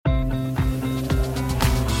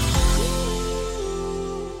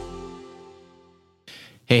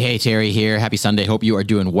Hey, Terry here. Happy Sunday. Hope you are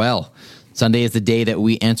doing well. Sunday is the day that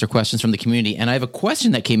we answer questions from the community. And I have a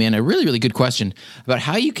question that came in, a really, really good question about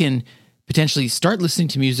how you can potentially start listening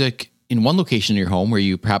to music in one location in your home where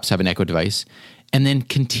you perhaps have an Echo device, and then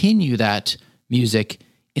continue that music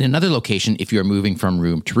in another location if you're moving from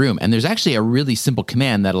room to room. And there's actually a really simple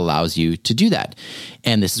command that allows you to do that.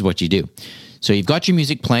 And this is what you do. So you've got your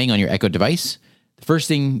music playing on your Echo device. The first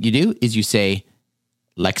thing you do is you say,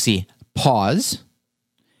 Lexi, pause.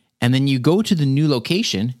 And then you go to the new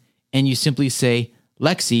location and you simply say,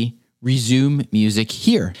 Lexi, resume music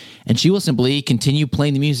here. And she will simply continue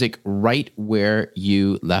playing the music right where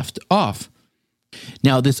you left off.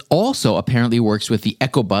 Now, this also apparently works with the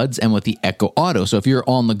Echo Buds and with the Echo Auto. So if you're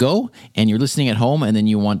on the go and you're listening at home and then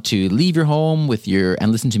you want to leave your home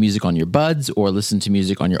and listen to music on your buds or listen to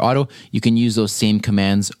music on your Auto, you can use those same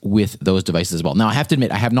commands with those devices as well. Now, I have to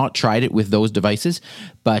admit, I have not tried it with those devices,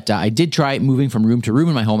 but I did try moving from room to room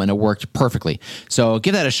in my home and it worked perfectly. So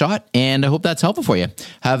give that a shot and I hope that's helpful for you.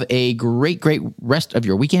 Have a great rest of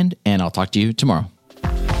your weekend and I'll talk to you tomorrow.